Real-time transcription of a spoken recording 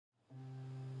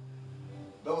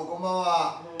どうもこんばん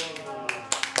は。じゃあ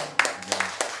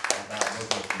またぼち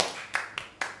ぼち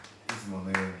いつも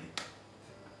のよう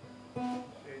に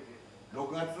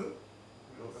6月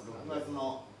のあんまり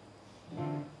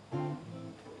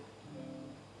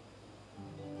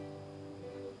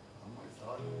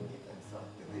触りにたり触っ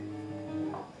てな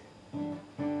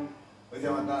い。じゃ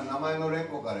あまた名前の連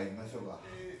呼からいきましょうか。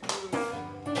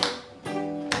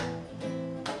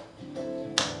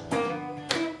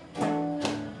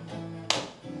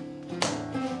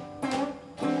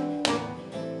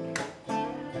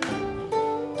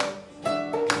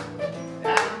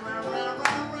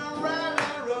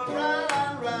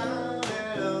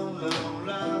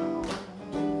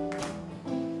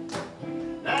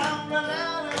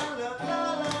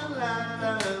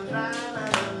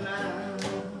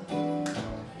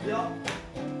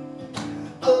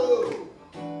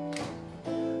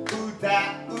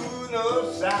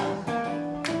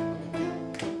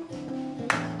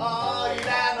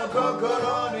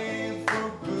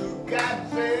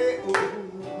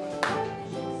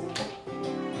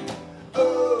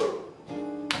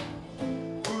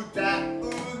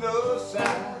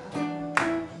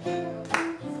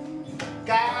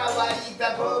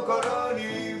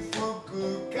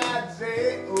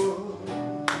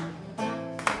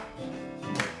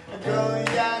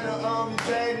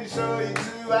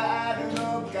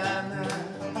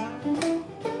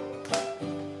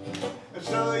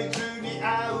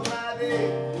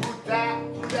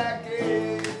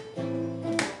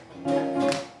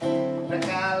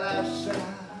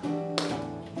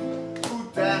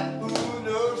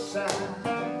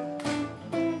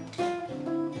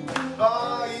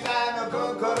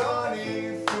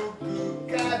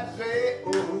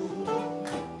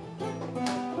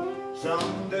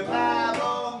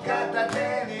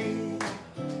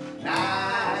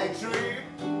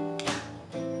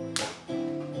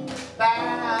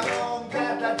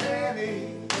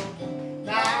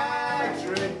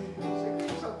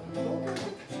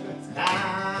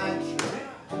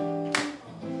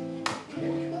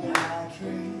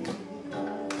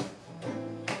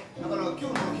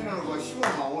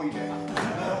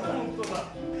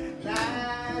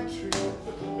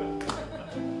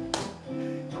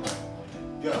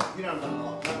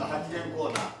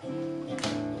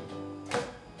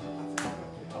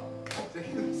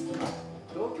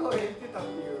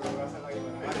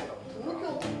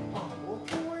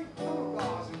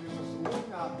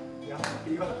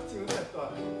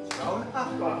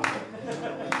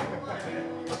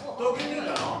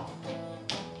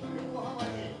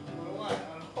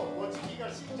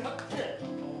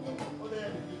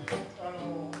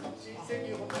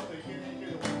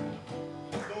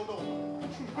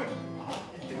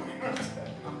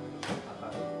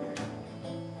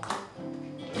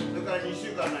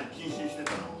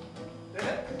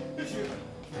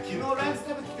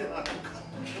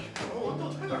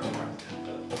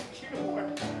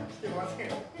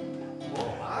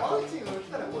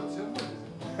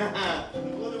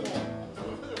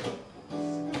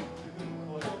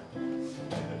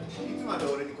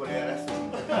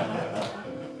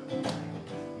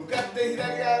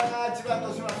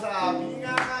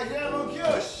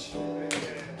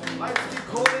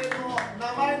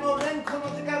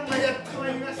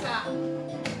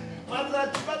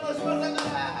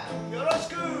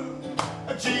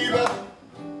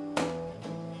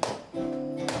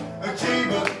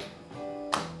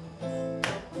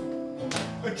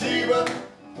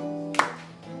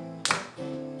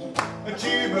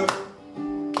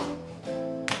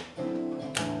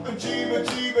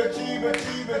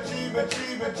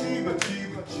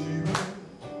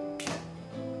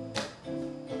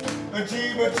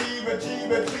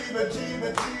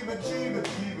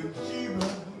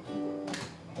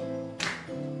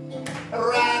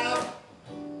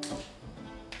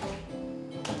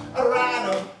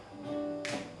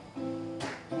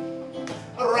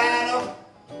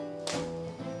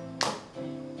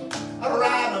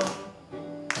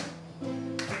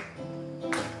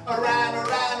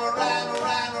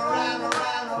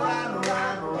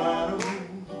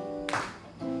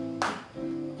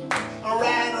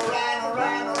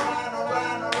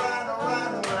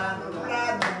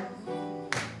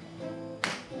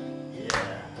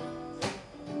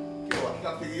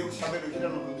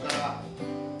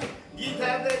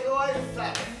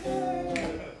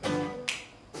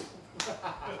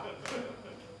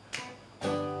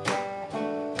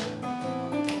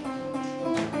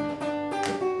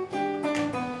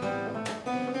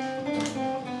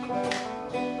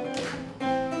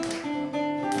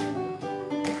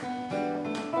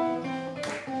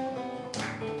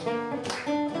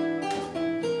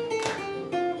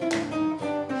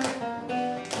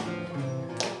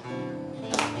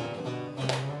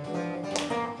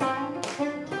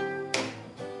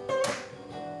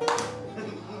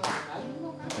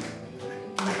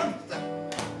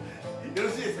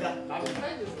か。食べ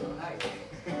たいですよ。はい。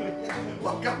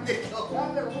わかんねえよ。な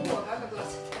んだか僕わかんなくなっ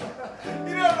ちゃった。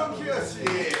平野清。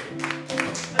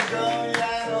今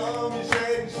夜のお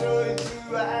店にそいつ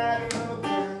はあるのか。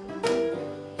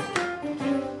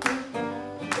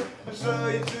そ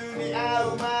いつに会う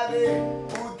まで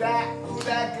歌う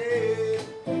だけ。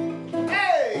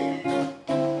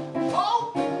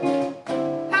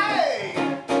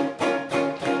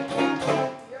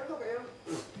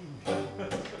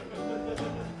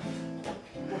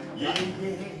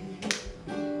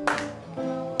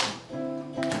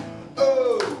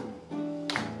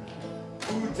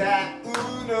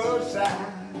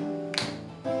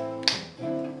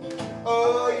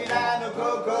おいらの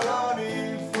心に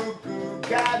吹く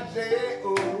風を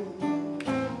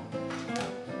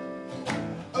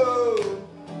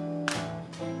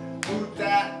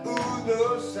歌う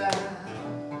のさ。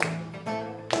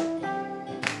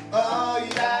おい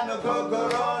らの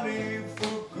心に吹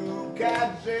く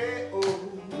風を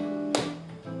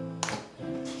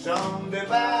そんで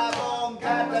バーボン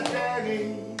片手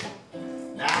に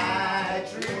ナイ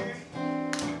トリー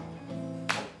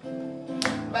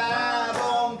バ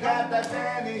ーボン片手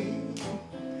に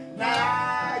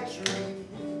ナイトリー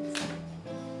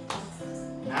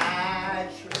ナイ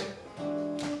トリー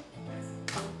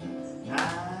ナイ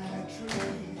トリー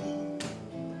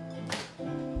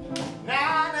ナ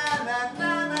ナナ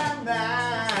ナナナナ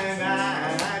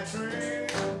イトリー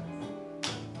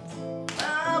バ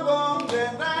ーボンで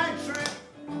ナイトリー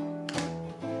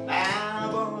バ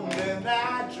ーボンで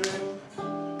ナイトリー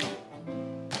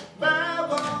バー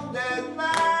ボンで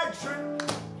ナイトリー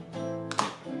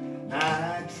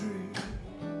ナイトリー。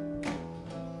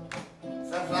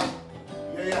さあさあ、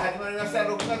いよいよ始まりました。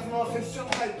6月のセッション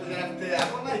ナイトじゃなくてア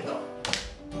コナイト。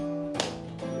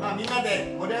まあみんな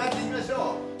で盛り上がっていきましょう。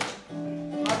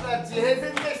まずは地平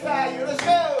線でした。よろしく。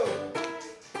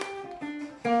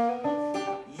イ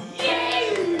エ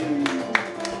ーイ。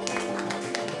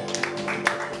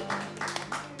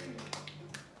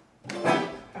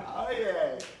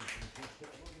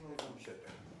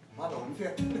まだお店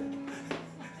やってる。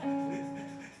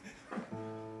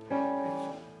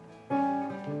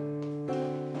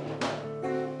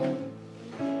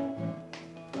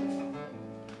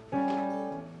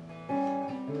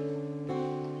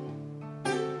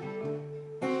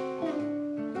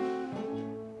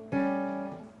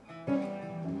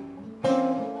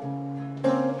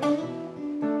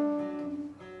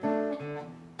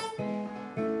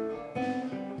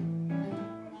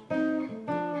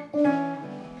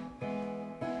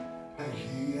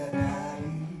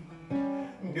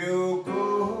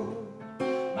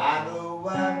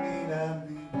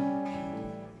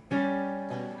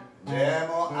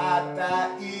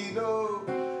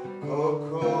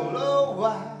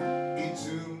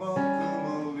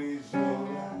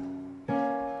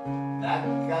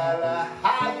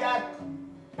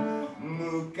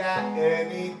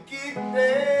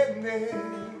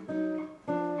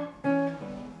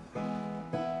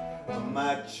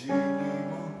街にも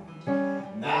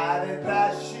慣れ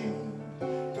たし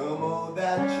友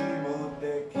達も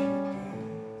できて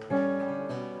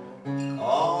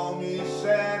お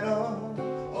店の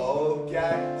お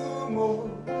客も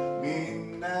み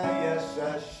んな優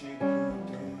しくて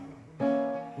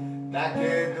だ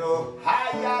けど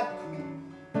早く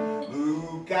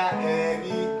迎えに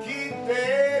来て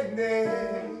ね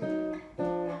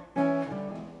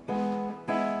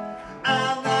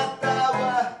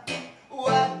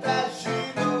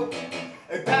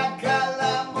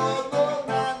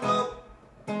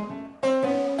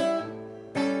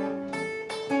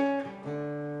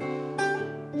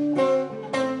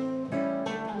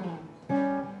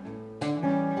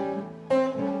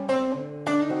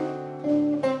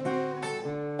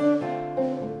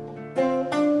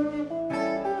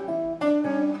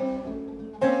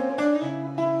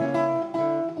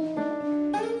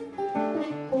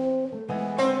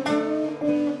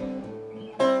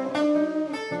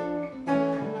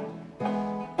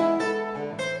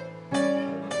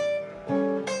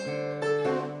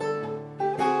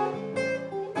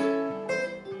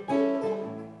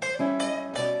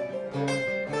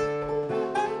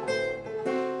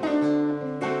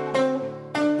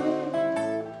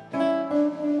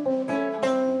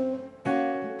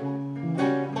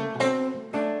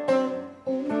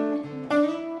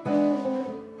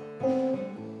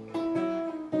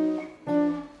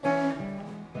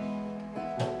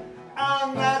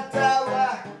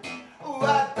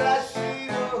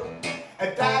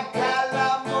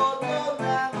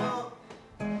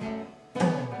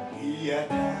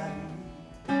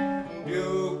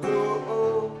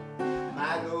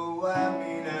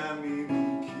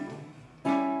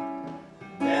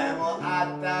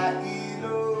た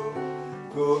色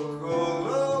心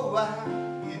は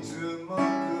いつも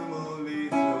曇り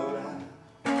空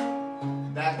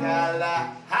だから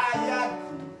早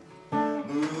く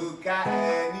迎え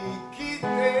に来て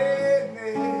ね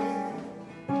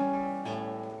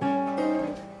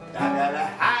だから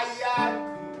早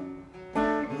く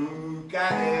迎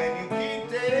えに来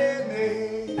て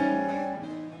ね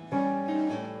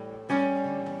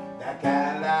だか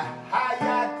ら早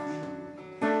く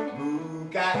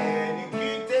迎えに来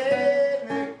て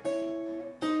ね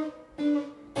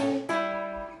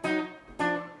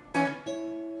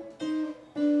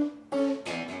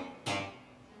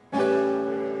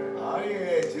はい、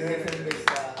千平線でした。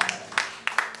あ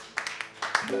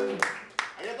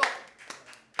りがとう。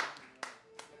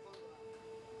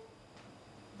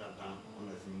だんだんおな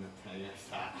じみになってまいりまし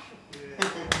た。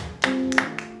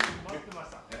待ってまし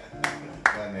た。こ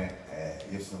れはね、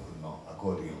吉野君のアコ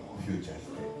ーディオンをフューチャーし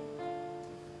て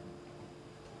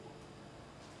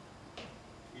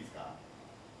いいですか？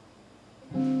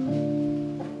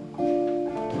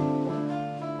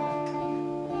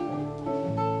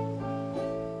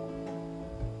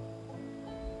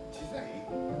小さい？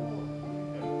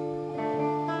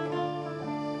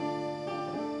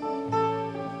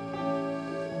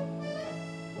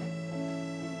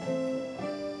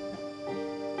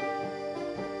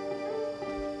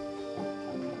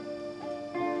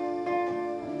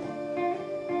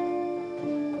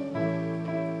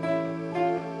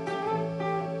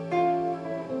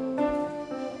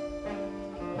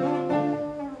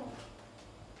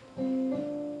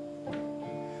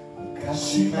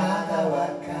昔まだ若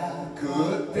く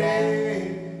て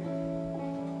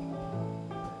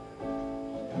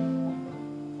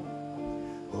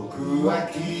僕は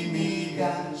君が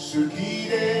好き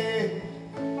で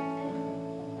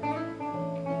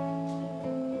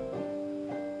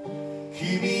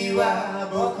君は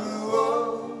僕を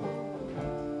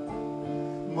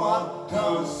もっと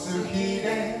好きで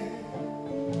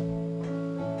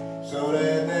それ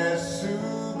で全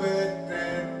て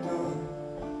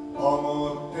思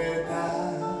ってた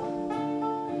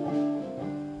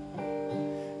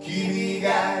君が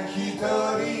一人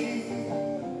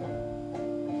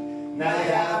悩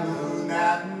むな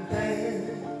んて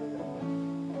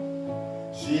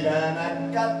知らな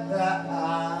かったあ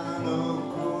の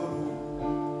頃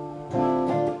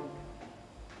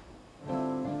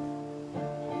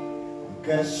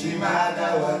昔まだ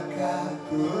若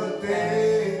くて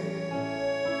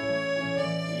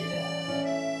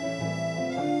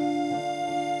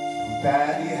二人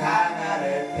離れ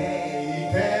て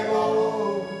いても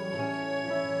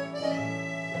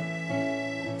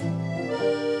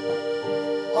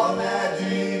同じ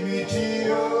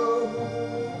道を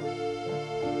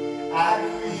歩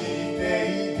いて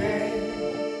いて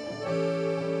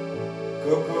心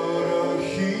一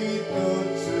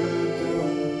つと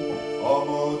思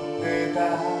ってた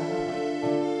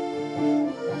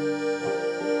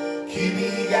君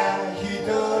が一人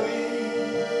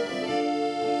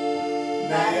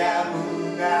悩む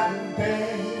なんて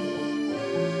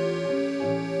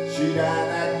知らな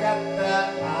かった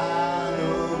あの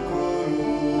頃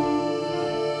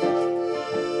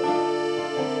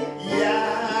や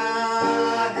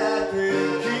がて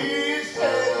季節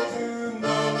の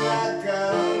中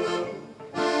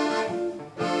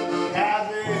風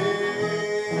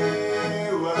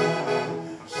は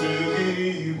過ぎ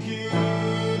ゆき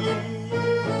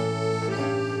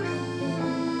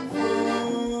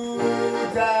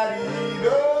二人の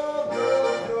心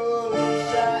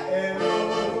さえも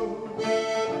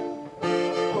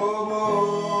思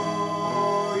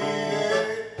い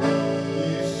出に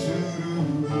する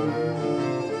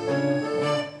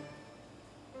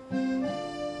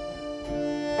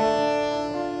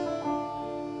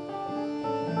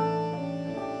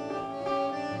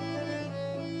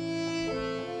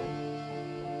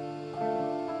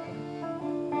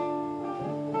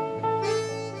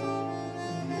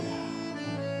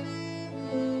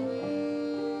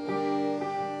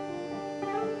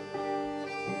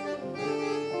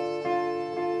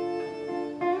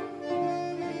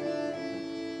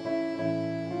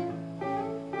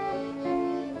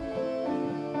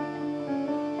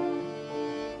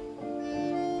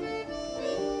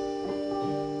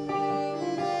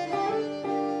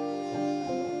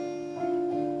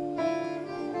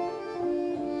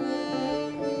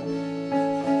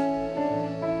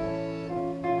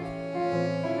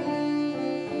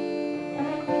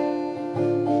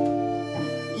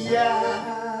や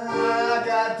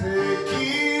がて季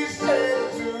節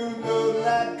の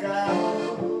中を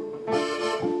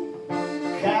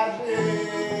風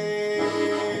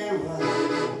は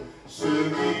過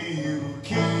ぎゆく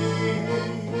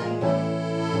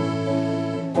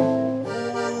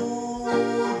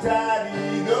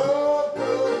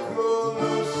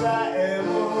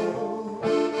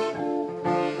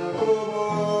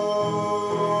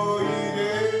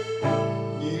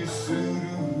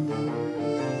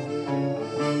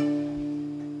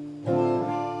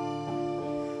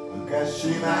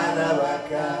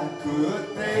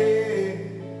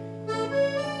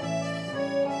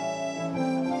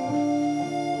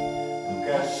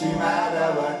昔ま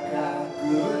だ若く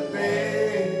て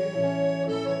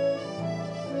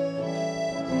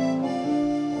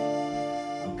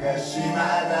昔ま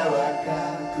だ若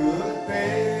くて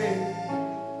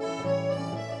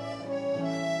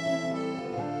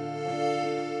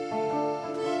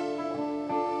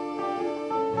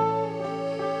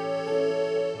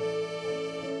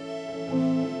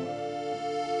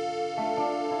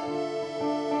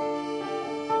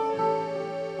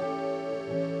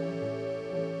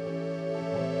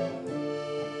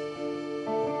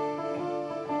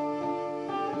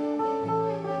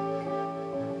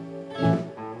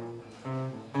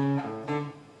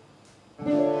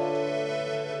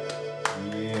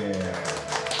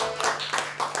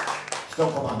一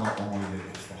コマの思い出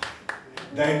でした。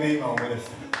だいぶ今思い出し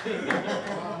た。